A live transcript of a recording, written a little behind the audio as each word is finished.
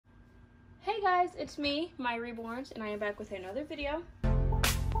Hey guys, it's me, Mya Reborns, and I am back with another video.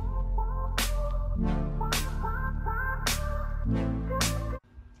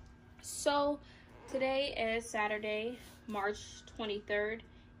 So today is Saturday, March 23rd,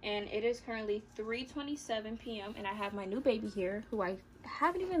 and it is currently 3:27 p.m. and I have my new baby here, who I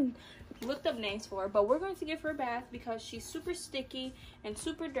haven't even looked up names for, but we're going to give her a bath because she's super sticky and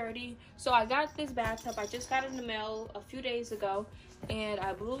super dirty. So I got this bathtub. I just got it in the mail a few days ago, and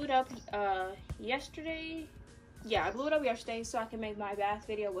I blew it up yesterday. Yeah, I blew it up yesterday so I can make my bath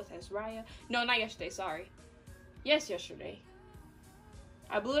video with Xzriyah. No, not yesterday, sorry. Yes, yesterday.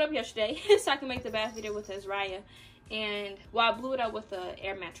 I blew it up yesterday so I can make the bath video with Xzriyah. And, well, I blew it up with the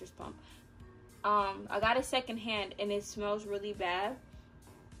air mattress pump. I got it secondhand and it smells really bad.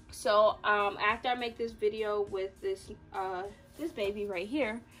 So, after I make this video with this baby right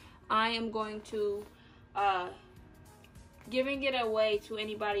here, I am going to, giving it away to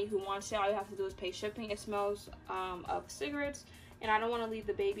anybody who wants it. All you have to do is pay shipping. It smells, of cigarettes, and I don't want to leave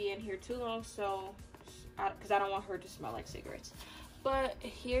the baby in here too long, so, because I don't want her to smell like cigarettes. But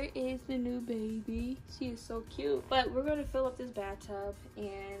here is the new baby. She is so cute. But we're going to fill up this bathtub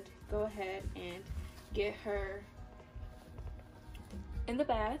and go ahead and get her in the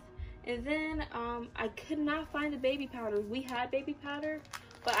bath. And then I could not find the baby powder. We had baby powder,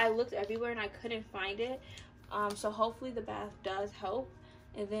 but I looked everywhere and I couldn't find it. So hopefully the bath does help.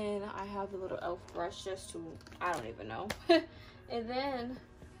 And then I have a little elf brush just to, I don't even know. And then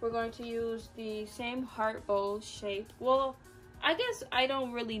we're going to use the same heart bowl shape. Well, I guess I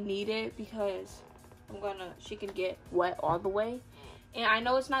don't really need it because she can get wet all the way. And I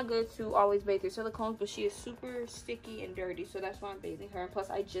know it's not good to always bathe your silicones, but she is super sticky and dirty, so that's why I'm bathing her. And plus,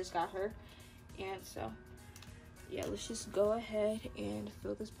 I just got her. And so, yeah, let's just go ahead and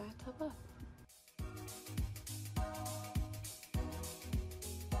fill this bathtub up.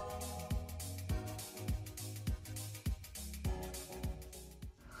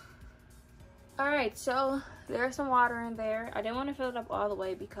 Alright, so there's some water in there. I didn't want to fill it up all the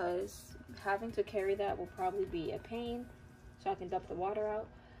way because having to carry that will probably be a pain. So I can dump the water out.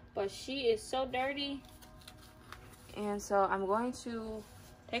 But she is so dirty. And so I'm going to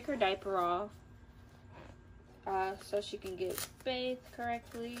take her diaper off. So she can get bathed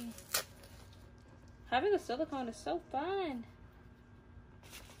correctly. Having a silicone is so fun.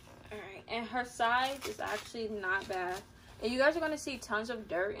 Alright, and her size is actually not bad. And you guys are going to see tons of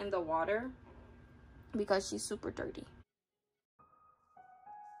dirt in the water because she's super dirty.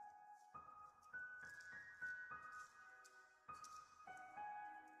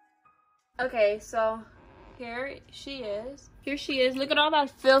 Okay, so here she is. Here she is. Look at all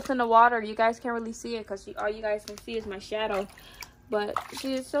that filth in the water. You guys can't really see it because all you guys can see is my shadow. But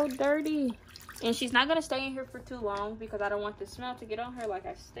she is so dirty. And she's not going to stay in here for too long because I don't want the smell to get on her, like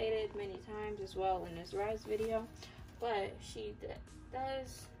I stated many times as well in this Rise video. But she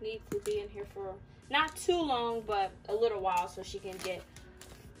does need to be in here for not too long, but a little while so she can get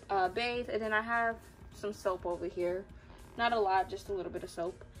bathed. And then I have some soap over here. Not a lot, just a little bit of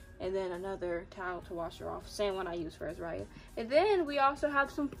soap. And then another towel to wash her off. Same one I use for Xzriyah. And then we also have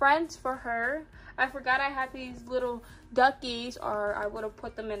some friends for her. I forgot I had these little duckies, or I would have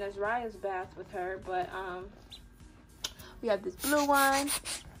put them in Xzriyah's bath with her. But we have this blue one.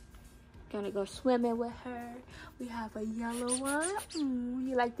 Gonna go swimming with her. We have a yellow one.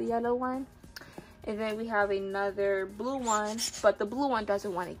 You like the yellow one? And then we have another blue one. But the blue one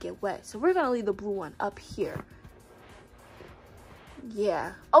doesn't want to get wet. So we're gonna leave the blue one up here.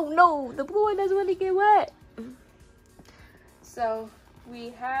 Yeah. Oh no, the blue one doesn't want to get wet. So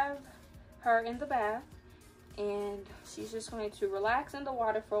we have her in the bath and she's just going to relax in the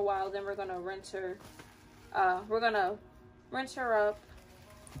water for a while. Then we're going to rinse her. We're going to rinse her up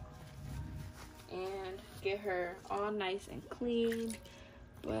and get her all nice and clean.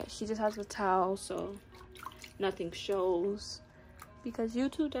 But she just has a towel so nothing shows because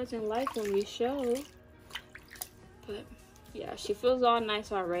YouTube doesn't like when we show. But yeah, she feels all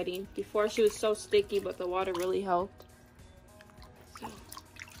nice already. Before she was so sticky, but the water really helped. So,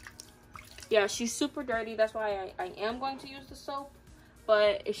 yeah, she's super dirty. That's why I am going to use the soap.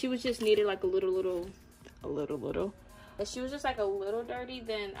 But if she was just needed like a little. If she was just like a little dirty,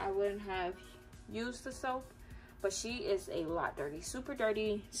 then I wouldn't have used the soap. But she is a lot dirty. Super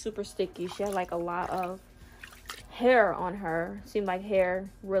dirty, super sticky. She had like a lot of hair on her. Seemed like hair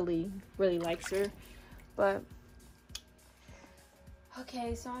really likes her. But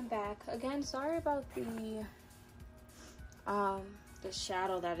okay, so I'm back again. Sorry about the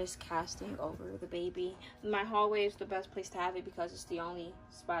shadow that is casting over the baby. My hallway is the best place to have it because it's the only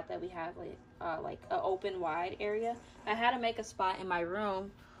spot that we have like an open wide area. I had to make a spot in my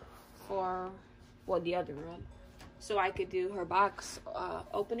room for, well, the other room, so I could do her box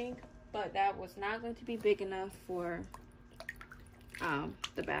opening, but that was not going to be big enough for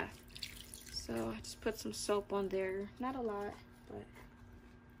the bath. So I just put some soap on there, not a lot, but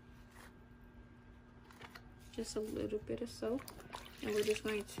just a little bit of soap, and we're just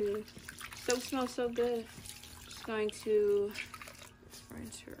going to, soap smells so good, just going to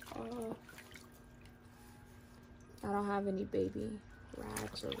rinse her off. I don't have any baby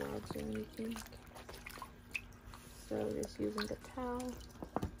rags or rugs or anything, so just using the towel.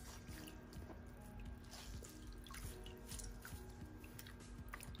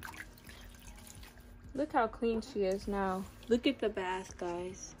 Look how clean she is now. Look at the bath,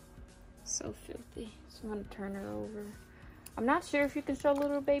 guys. So filthy. So I'm gonna turn her over. I'm not sure if you can show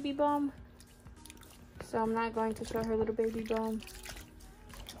little baby bum, so I'm not going to show her little baby bum.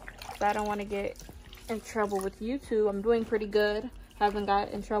 But I don't want to get in trouble with YouTube. I'm doing pretty good. Haven't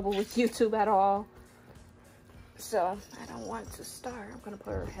got in trouble with YouTube at all. So I don't want to start. I'm gonna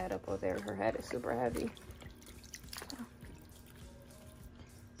put her head up over there. Her head is super heavy.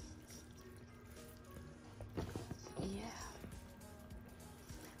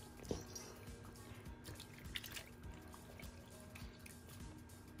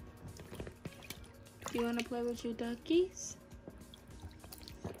 You want to play with your duckies?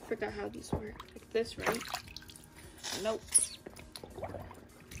 Forgot how these work. Like this, right? Nope.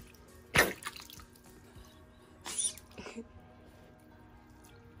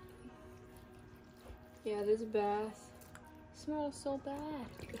 Yeah, this bath smells so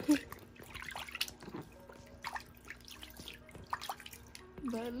bad.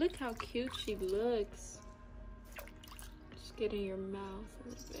 But look how cute she looks. Just get in your mouth a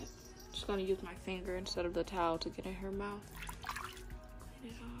little bit. Just gonna use my finger instead of the towel to get in her mouth.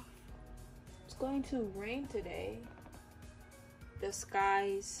 Clean it off. It's going to rain today. The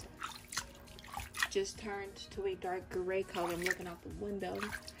skies just turned to a dark gray color. I'm looking out the window,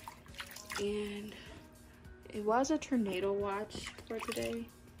 and it was a tornado watch for today,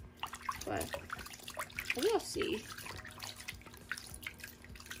 but we'll see.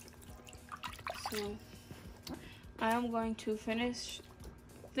 So I am going to finish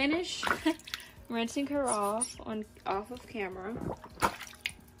rinsing her off of camera,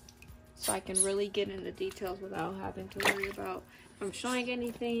 so I can really get into details without having to worry about if I'm showing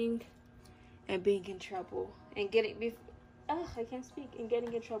anything and being in trouble and getting in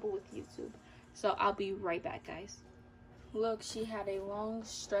trouble with YouTube. So I'll be right back, guys. Look, she had a long,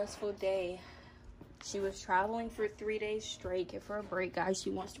 stressful day. She was traveling for 3 days straight. Give her a break, guys. She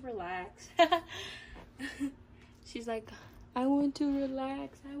wants to relax. She's like, I want to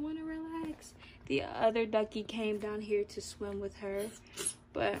relax. I want to relax. The other ducky came down here to swim with her,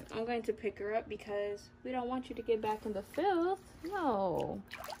 but I'm going to pick her up because we don't want you to get back in the filth. No.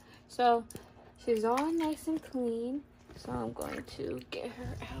 So she's all nice and clean. So I'm going to get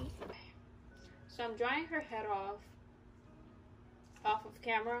her out. So I'm drying her head off of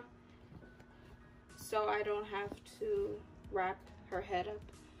camera, so I don't have to wrap her head up.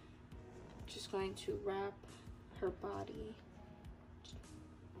 Just going to wrap her body.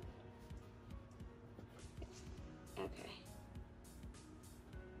 Okay.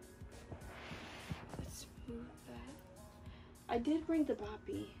 Let's move that. I did bring the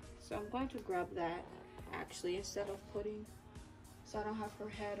boppy, so I'm going to grab that actually instead of putting, so I don't have her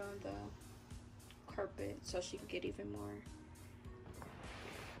head on the carpet, so she can get even more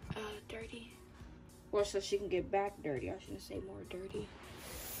dirty. Or so she can get back dirty. I shouldn't say more dirty.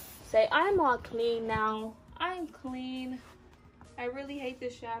 Say, I'm all clean now. I'm clean. I really hate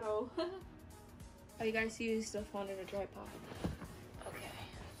this shadow. Oh, you guys see this stuff under the tripod. Okay,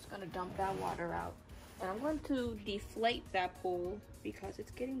 just gonna dump that water out. And I'm going to deflate that pool because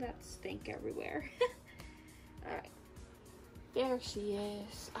it's getting that stink everywhere. Alright. There she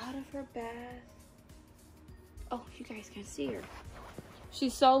is, out of her bath. Oh, you guys can see her.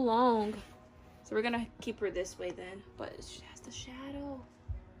 She's so long. So we're gonna keep her this way then, but she has the shadow.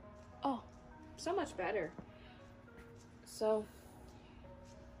 Oh, so much better. So,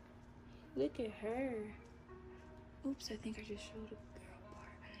 look at her. Oops, I think I just showed a girl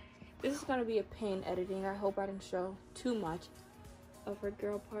part. This is gonna be a pain editing. I hope I didn't show too much of her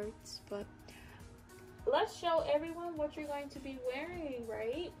girl parts, but let's show everyone what you're going to be wearing,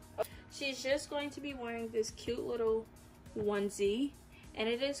 right? She's just going to be wearing this cute little onesie, and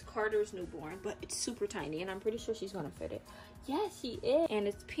it is Carter's newborn, but it's super tiny, and I'm pretty sure she's gonna fit it. Yes, she is. And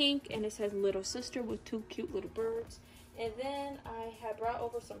it's pink, and it says little sister with 2 cute little birds. And then I had brought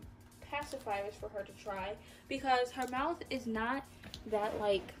over some pacifiers for her to try because her mouth is not that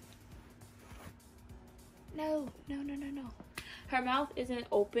like, no. her mouth isn't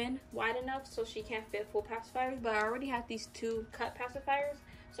open wide enough so she can't fit full pacifiers, but I already have these 2 cut pacifiers,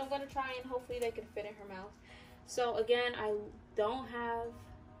 so I'm going to try and hopefully they can fit in her mouth. So again, I don't have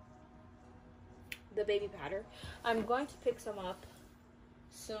the baby powder. I'm going to pick some up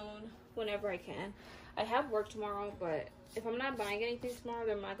soon whenever I can. I have work tomorrow, but if I'm not buying anything tomorrow,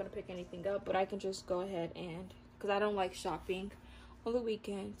 then I'm not going to pick anything up, but I can just go ahead and, because I don't like shopping on the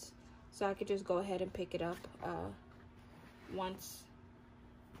weekends, so I could just go ahead and pick it up once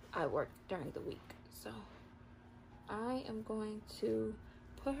I work during the week. So I am going to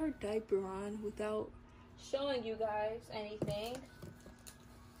put her diaper on without showing you guys anything.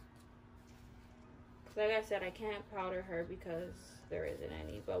 Like I said, I can't powder her because there isn't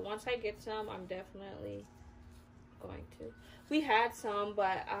any, but once I get some, I'm definitely going to. We had some,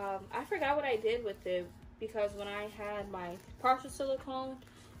 but I forgot what I did with it, because when I had my partial silicone,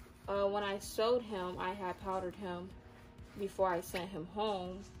 when I sewed him, I had powdered him before I sent him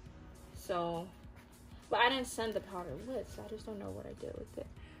home. So, but I didn't send the powder with, so I just don't know what I did with it.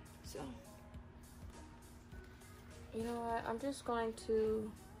 So, you know what? I'm just going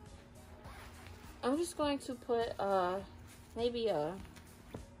to put maybe a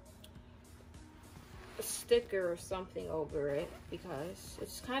sticker or something over it, because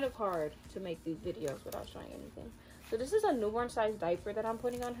it's kind of hard to make these videos without showing anything. So this is a newborn size diaper that I'm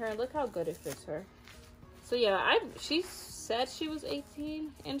putting on her, and look how good it fits her. So yeah, she said she was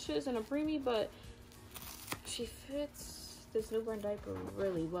 18 inches and a preemie, but she fits this newborn diaper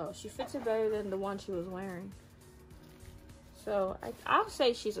really well. She fits it better than the one she was wearing. So I'll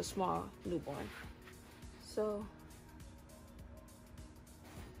say she's a small newborn. So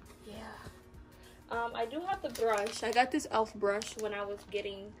yeah. I do have the brush. I got this e.l.f. brush when I was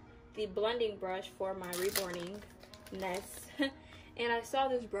getting the blending brush for my reborning-ness. And I saw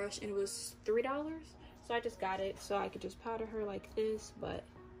this brush and it was $3. So I just got it so I could just powder her like this, but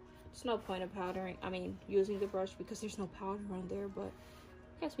there's no point of powdering. I mean, using the brush, because there's no powder on there, but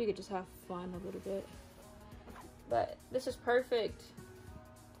I guess we could just have fun a little bit. But this is perfect.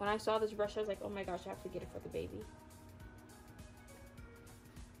 When I saw this brush, I was like, oh my gosh, I have to get it for the baby.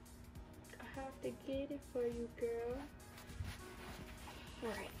 I have to get it for you, girl.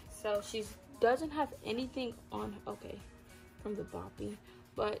 Alright, so she doesn't have anything on, okay, from the boppy,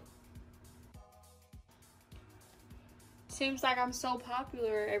 but seems like I'm so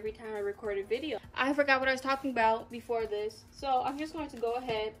popular every time I record a video. I forgot what I was talking about before this, so I'm just going to go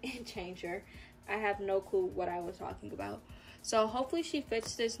ahead and change her. I have no clue what I was talking about. So hopefully she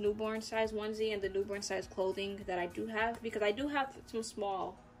fits this newborn size onesie and the newborn size clothing that I do have, because I do have some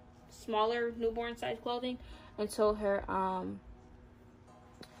smaller newborn size clothing until her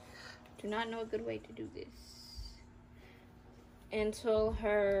do not know a good way to do this. Until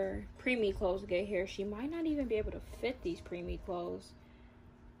her preemie clothes get here, she might not even be able to fit these preemie clothes.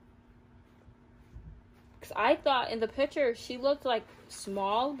 Because I thought in the picture she looked like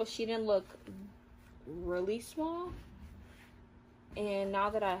small, but she didn't look really small. And now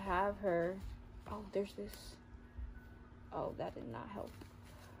that I have her, oh, there's this, oh, that did not help.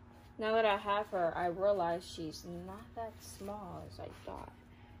 Now that I have her, I realize she's not that small as I thought.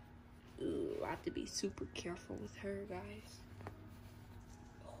 Ooh, I have to be super careful with her, guys.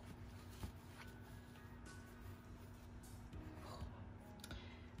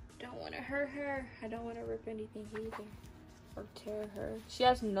 Don't want to hurt her. I don't want to rip anything either or tear her. She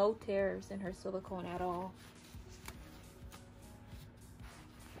has no tears in her silicone at all.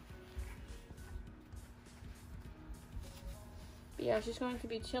 But yeah, she's going to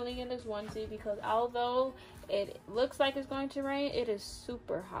be chilling in this onesie, because although it looks like it's going to rain, it is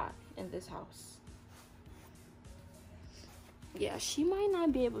super hot in this house. Yeah, she might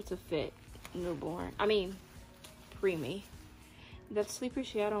not be able to fit newborn. I mean, preemie. That sleeper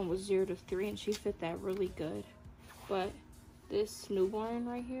she had on was 0 to 3, and she fit that really good. But this newborn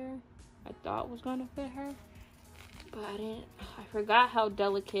right here, I thought was going to fit her, but I didn't. I forgot how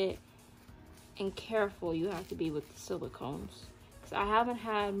delicate and careful you have to be with the silicones. Because I haven't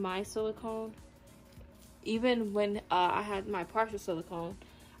had my silicone. Even when I had my partial silicone,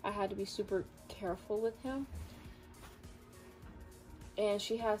 I had to be super careful with him. And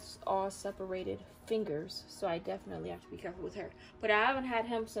she has all separated fingers, so I definitely have to be careful with her. But I haven't had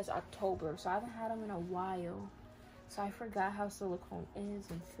him since October, so I haven't had him in a while. So I forgot how silicone is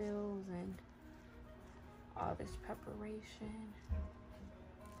and feels and all this preparation.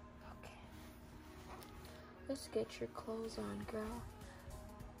 Okay. Let's get your clothes on, girl.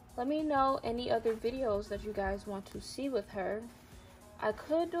 Let me know any other videos that you guys want to see with her. I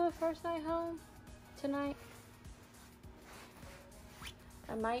could do a first night home tonight.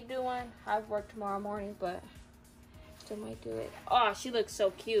 I might do one. I have work tomorrow morning, but Still might do it. Oh, she looks so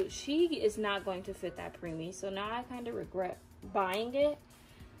cute. She is not going to fit that preemie, so now I kind of regret buying it.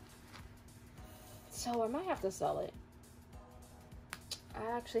 So I might have to sell it.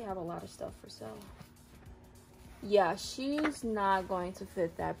 I actually have a lot of stuff for sale. Yeah, she's not going to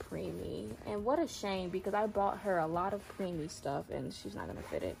fit that preemie. And what a shame, because I bought her a lot of preemie stuff and she's not going to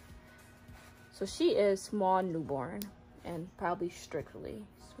fit it. So she is small newborn, and probably strictly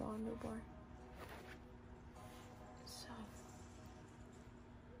small newborn. So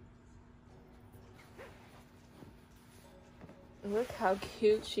look how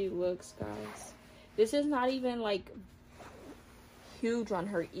cute she looks, guys. This is not even like huge on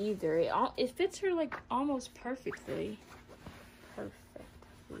her either. It fits her like almost perfectly.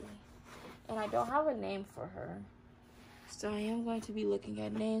 And I don't have a name for her, so I am going to be looking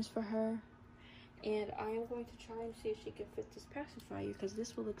at names for her. And I am going to try and see if she can fit this pacifier, because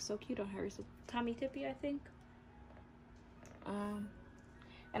this will look so cute on her. It's a Tommy Tippy, I think.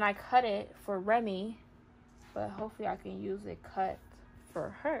 And I cut it for Remy, but hopefully I can use it cut for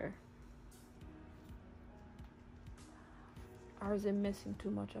her. Or is it missing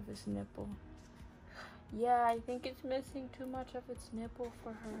too much of its nipple? Yeah, I think it's missing too much of its nipple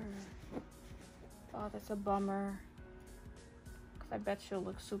for her. Oh, that's a bummer. Because I bet she'll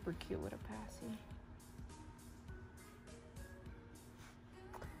look super cute with a passy.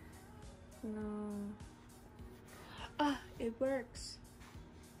 No. Ah, it works.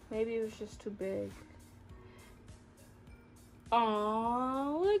 Maybe it was just too big.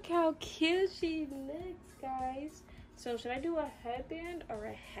 Oh, look how cute she looks, guys. So should I do a headband or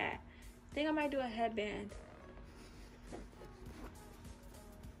a hat? I think I might do a headband.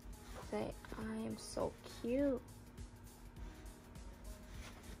 Say, I am so cute.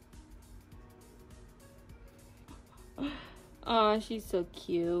 Oh, she's so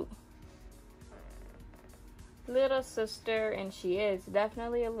cute. Little sister, and she is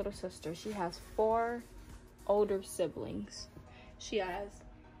definitely a little sister. She has 4 older siblings. She has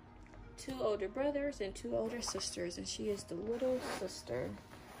 2 older brothers and 2 older sisters, and she is the little sister.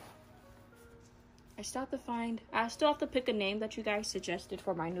 I still have to pick a name that you guys suggested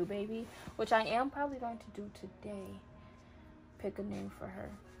for my new baby, which I am probably going to do today. Pick a name for her.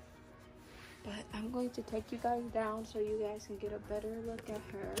 But I'm going to take you guys down so you guys can get a better look at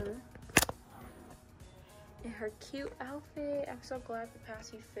her. In her cute outfit. I'm so glad the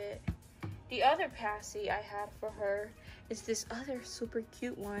passy fit. The other passy I had for her is this other super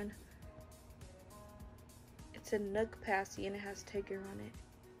cute one. It's a Nook passy and it has Tigger on it.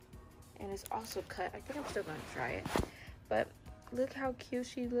 And it's also cut. I think I'm still going to try it. But look how cute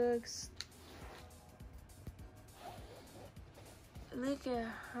she looks. Look at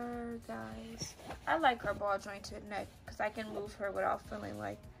her, guys. I like her ball jointed neck because I can move her without feeling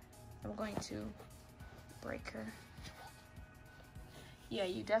like I'm going to break her. Yeah,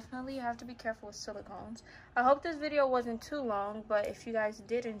 you definitely have to be careful with silicones. I hope this video wasn't too long, but if you guys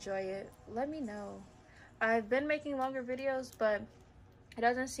did enjoy it, let me know. I've been making longer videos, but it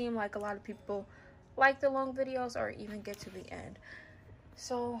doesn't seem like a lot of people like the long videos or even get to the end.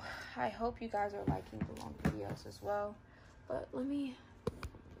 So I hope you guys are liking the long videos as well. But let me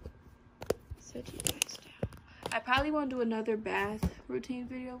set you guys down. I probably won't do another bath routine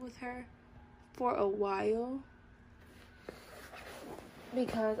video with her for a while,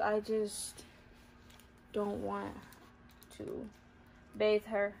 because I just don't want to bathe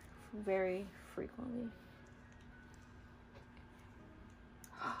her very frequently.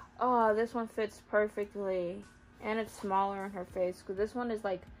 Oh, this one fits perfectly, and it's smaller on her face, because this one is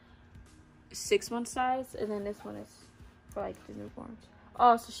like 6-month size, and then this one is for like the newborns.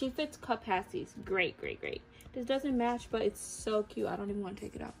 Oh, so she fits cup passies. Great, great, great. This doesn't match, but it's so cute. I don't even want to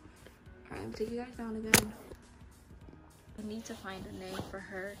take it out. All right, I'm taking you guys down again. I need to find a name for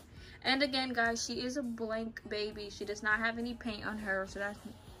her. And again, guys, she is a blank baby. She does not have any paint on her, so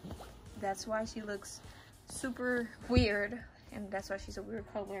that's why she looks super weird, and that's why she's a weird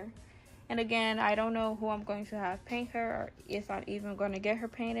color. And again, I don't know who I'm going to have paint her, or if I'm even going to get her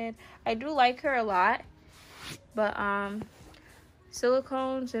painted. I do like her a lot, but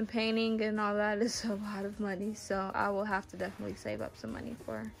silicones and painting and all that is a lot of money, so I will have to definitely save up some money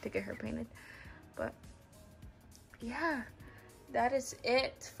to get her painted. But yeah, that is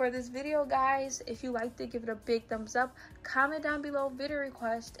it for this video, guys. If you liked it, give it a big thumbs up. Comment down below video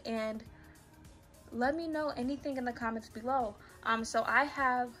request and let me know anything in the comments below. So I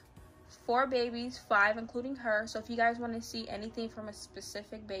have 4 babies, 5 including her. So if you guys want to see anything from a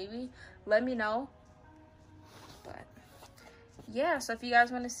specific baby, let me know. But yeah, so if you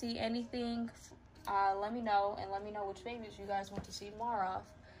guys want to see anything, let me know, and let me know which babies you guys want to see more of.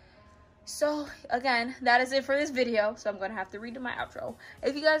 So again, that is it for this video. So I'm gonna have to redo my outro.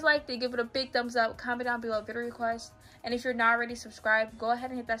 If you guys liked it, give it a big thumbs up, comment down below video request, and if you're not already subscribed, go ahead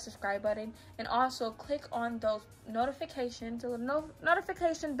and hit that subscribe button, and also click on those notifications, the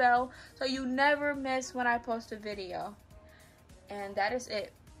notification bell, so you never miss when I post a video. And that is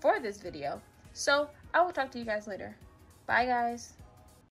it for this video. So I will talk to you guys later. Bye guys.